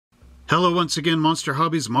Hello once again, Monster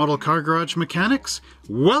Hobbies Model Car Garage Mechanics.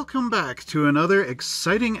 Welcome back to another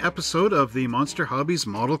exciting episode of the Monster Hobbies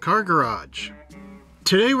Model Car Garage.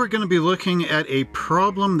 Today we're going to be looking at a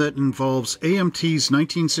problem that involves AMT's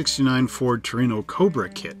 1969 Ford Torino Cobra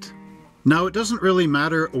kit. Now, it doesn't really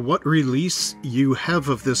matter what release you have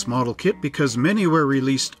of this model kit because many were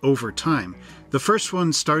released over time. The first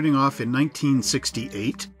one starting off in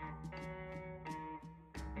 1968.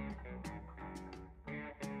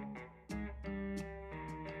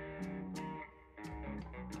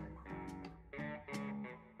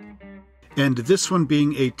 And this one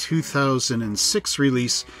being a 2006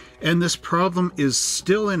 release, and this problem is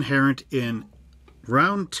still inherent in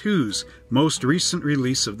Round 2's most recent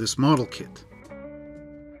release of this model kit.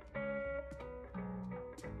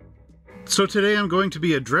 So today I'm going to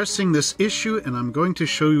be addressing this issue, and I'm going to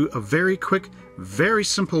show you a very quick, very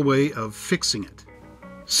simple way of fixing it.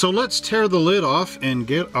 So let's tear the lid off and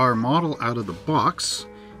get our model out of the box,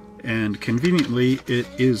 and conveniently it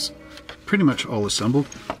is pretty much all assembled.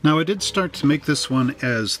 Now, I did start to make this one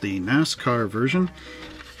as the NASCAR version,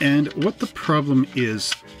 and what the problem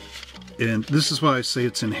is, and this is why I say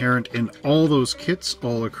it's inherent in all those kits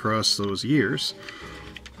all across those years,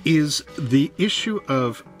 is the issue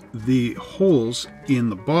of the holes in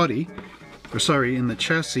the body, or sorry, in the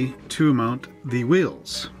chassis to mount the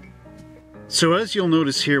wheels. So as you'll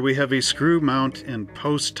notice here, we have a screw mount and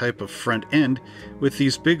post type of front end with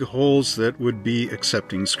these big holes that would be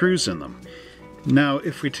accepting screws in them. Now,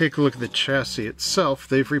 if we take a look at the chassis itself,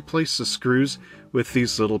 they've replaced the screws with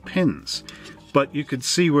these little pins. But you could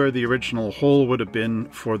see where the original hole would have been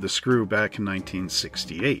for the screw back in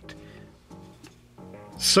 1968.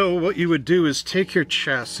 So what you would do is take your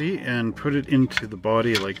chassis and put it into the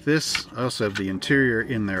body like this. I also have the interior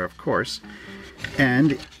in there, of course.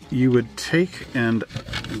 And you would take and,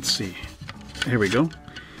 let's see, here we go.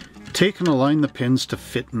 Take and align the pins to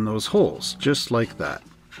fit in those holes, just like that.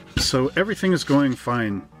 So everything is going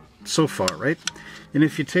fine so far, right? And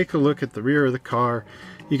if you take a look at the rear of the car,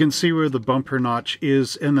 you can see where the bumper notch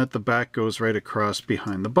is and that the back goes right across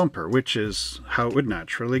behind the bumper, which is how it would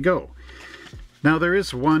naturally go. Now, there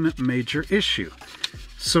is one major issue.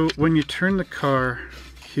 So when you turn the car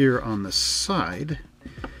here on the side,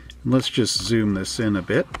 let's just zoom this in a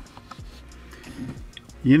bit,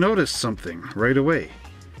 you notice something right away.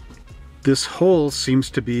 This hole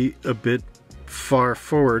seems to be a bit far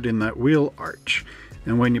forward in that wheel arch,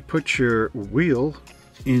 and when you put your wheel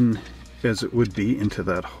in as it would be into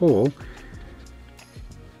that hole,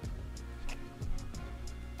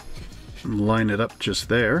 line it up just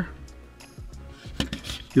there,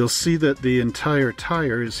 you'll see that the entire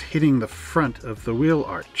tire is hitting the front of the wheel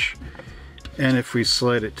arch. And if we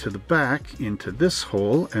slide it to the back into this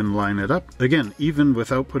hole and line it up, again, even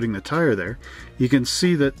without putting the tire there, you can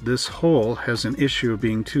see that this hole has an issue of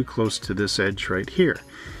being too close to this edge right here,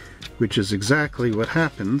 which is exactly what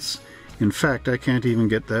happens. In fact, I can't even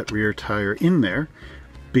get that rear tire in there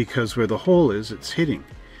because where the hole is, it's hitting.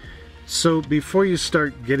 So before you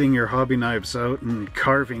start getting your hobby knives out and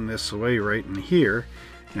carving this away right in here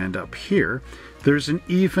and up here, there's an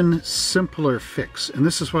even simpler fix, and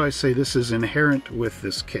this is why I say this is inherent with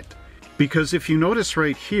this kit. Because if you notice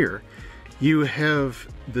right here, you have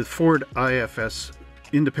the Ford IFS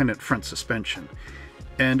independent front suspension,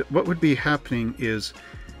 and what would be happening is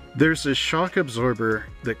there's a shock absorber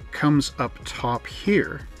that comes up top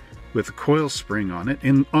here with a coil spring on it,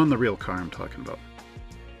 on the real car I'm talking about.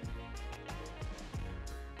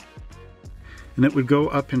 And it would go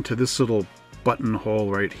up into this little buttonhole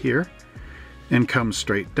right here and come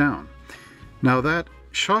straight down. Now, that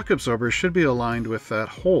shock absorber should be aligned with that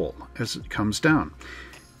hole as it comes down.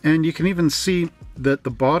 And you can even see that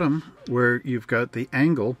the bottom, where you've got the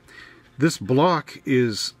angle, this block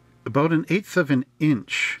is about 1/8 of an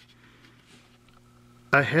inch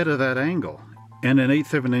ahead of that angle, and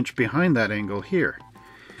 1/8 of an inch behind that angle here.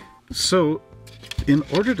 So in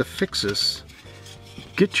order to fix this,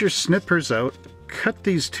 get your snippers out, cut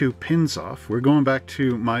these two pins off. We're going back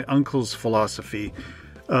to my uncle's philosophy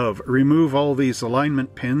of remove all these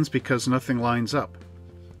alignment pins because nothing lines up.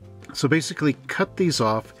 So basically cut these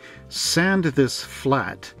off, sand this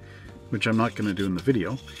flat, which I'm not going to do in the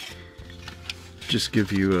video, just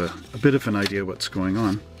give you a bit of an idea what's going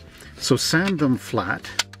on. So sand them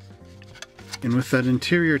flat, and with that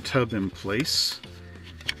interior tub in place,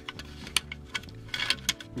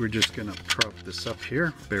 we're just going to prop this up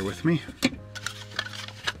here. Bear with me.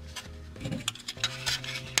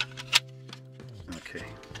 Okay,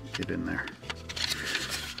 get in there.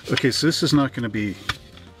 Okay, so this is not going to be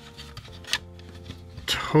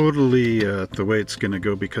totally the way it's going to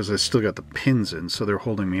go because I still got the pins in, so they're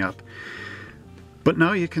holding me up. But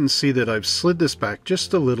now you can see that I've slid this back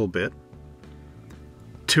just a little bit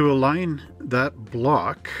to align that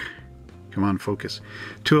block. Come on, focus.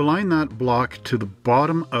 To align that block to the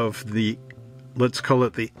bottom of the, let's call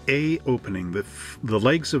it the A opening, the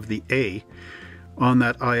legs of the A on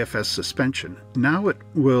that IFS suspension. Now it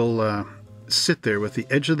will sit there with the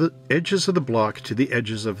edges of the block to the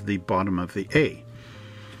edges of the bottom of the A.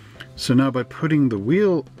 So now by putting the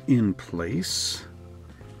wheel in place,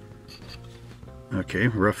 okay,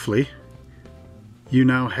 roughly, you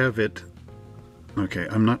now have it. Okay,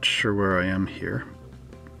 I'm not sure where I am here,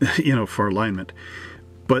 you know, for alignment.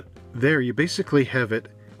 But there, you basically have it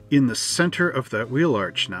in the center of that wheel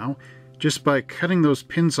arch now, just by cutting those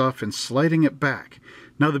pins off and sliding it back.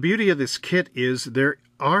 Now, the beauty of this kit is there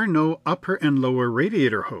are no upper and lower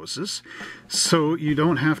radiator hoses, so you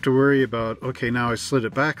don't have to worry about, okay, now I slid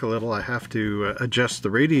it back a little, I have to adjust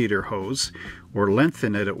the radiator hose or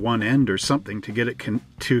lengthen it at one end or something to get it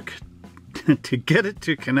to get it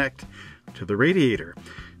to connect to the radiator,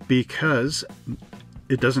 because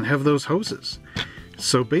it doesn't have those hoses.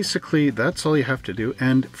 So basically that's all you have to do.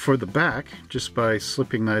 And for the back, just by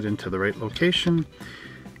slipping that into the right location,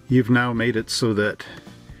 you've now made it so that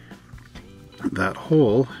that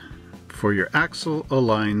hole for your axle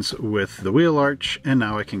aligns with the wheel arch, and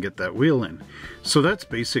now I can get that wheel in. So that's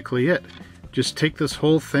basically it. Just take this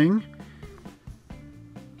whole thing.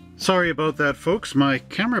 Sorry about that, folks, my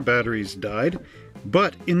camera batteries died.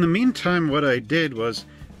 But in the meantime, what I did was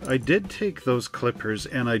I did take those clippers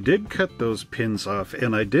and I did cut those pins off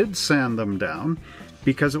and I did sand them down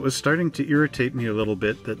because it was starting to irritate me a little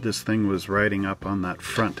bit that this thing was riding up on that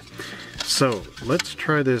front. So let's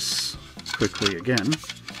try this quickly again.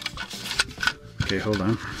 Okay, hold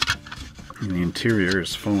on. The interior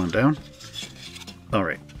is falling down. All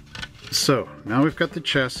right, so now we've got the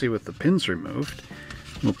chassis with the pins removed.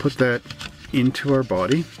 We'll put that into our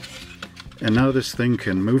body. And now this thing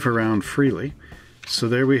can move around freely. So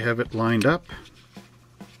there we have it lined up.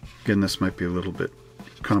 Again, this might be a little bit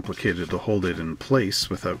complicated to hold it in place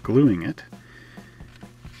without gluing it.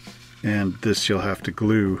 And this you'll have to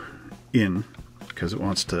glue in because it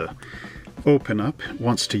wants to open up, it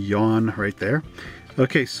wants to yawn right there.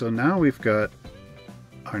 Okay, so now we've got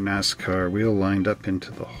our NASCAR wheel lined up into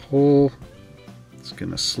the hole. It's going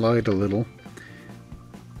to slide a little,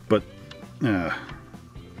 but I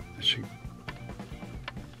should.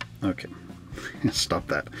 Okay, stop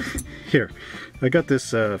that. Here, I got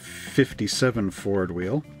this 57 Ford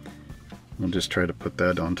wheel. We'll just try to put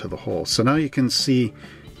that onto the hole. So now you can see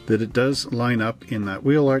that it does line up in that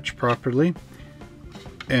wheel arch properly.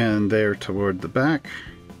 And there toward the back.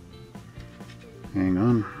 Hang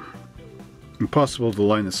on. Impossible to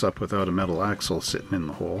line this up without a metal axle sitting in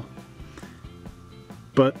the hole.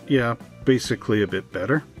 But yeah, basically a bit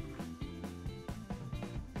better.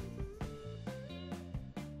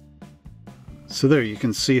 So there, you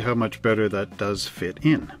can see how much better that does fit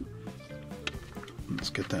in. Let's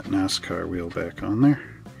get that NASCAR wheel back on there.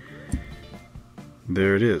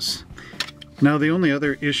 There it is. Now the only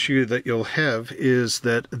other issue that you'll have is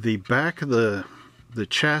that the back of the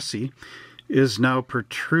chassis is now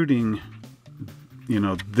protruding, you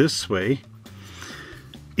know, this way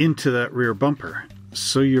into that rear bumper.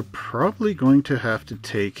 So you're probably going to have to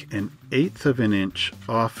take 1/8 of an inch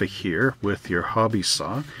off of here with your hobby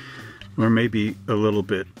saw, or maybe a little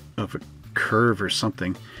bit of a curve or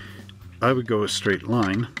something. I would go a straight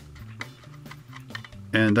line,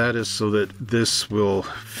 and that is so that this will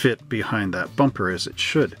fit behind that bumper as it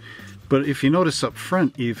should. But if you notice up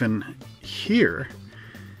front, even here,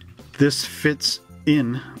 this fits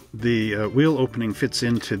in, the wheel opening fits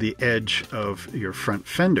into the edge of your front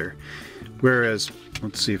fender. Whereas,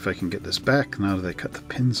 let's see if I can get this back now that I cut the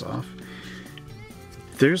pins off.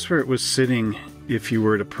 There's where it was sitting if you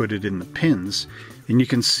were to put it in the pins, and you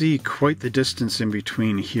can see quite the distance in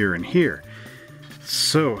between here and here.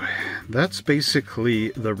 So that's basically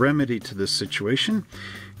the remedy to this situation.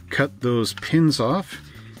 Cut those pins off,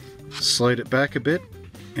 slide it back a bit,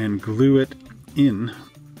 and glue it in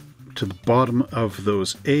to the bottom of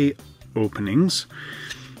those A openings,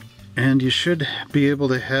 and you should be able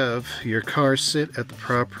to have your car sit at the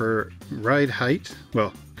proper ride height.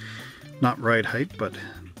 Well, not ride height, but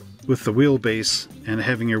with the wheelbase, and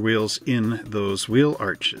having your wheels in those wheel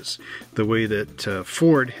arches the way that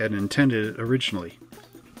Ford had intended it originally.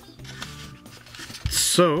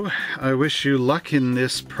 So I wish you luck in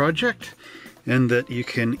this project, and that you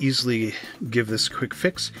can easily give this a quick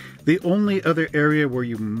fix. The only other area where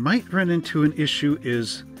you might run into an issue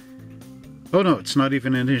is, oh no, it's not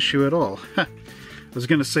even an issue at all. was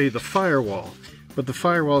going to say the firewall, but the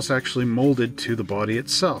firewall is actually molded to the body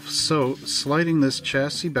itself. So sliding this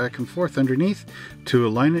chassis back and forth underneath to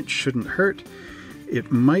align it shouldn't hurt.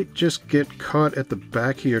 It might just get caught at the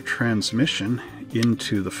back of your transmission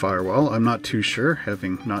into the firewall. I'm not too sure,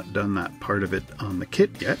 having not done that part of it on the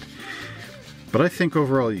kit yet. But I think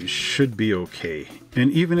overall you should be okay.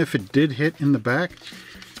 And even if it did hit in the back,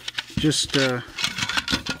 just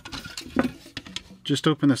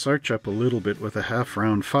open this arch up a little bit with a half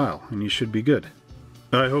round file and you should be good.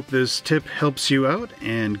 I hope this tip helps you out,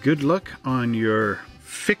 and good luck on your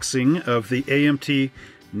fixing of the AMT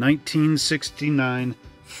 1969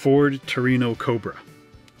 Ford Torino Cobra.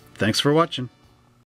 Thanks for watching.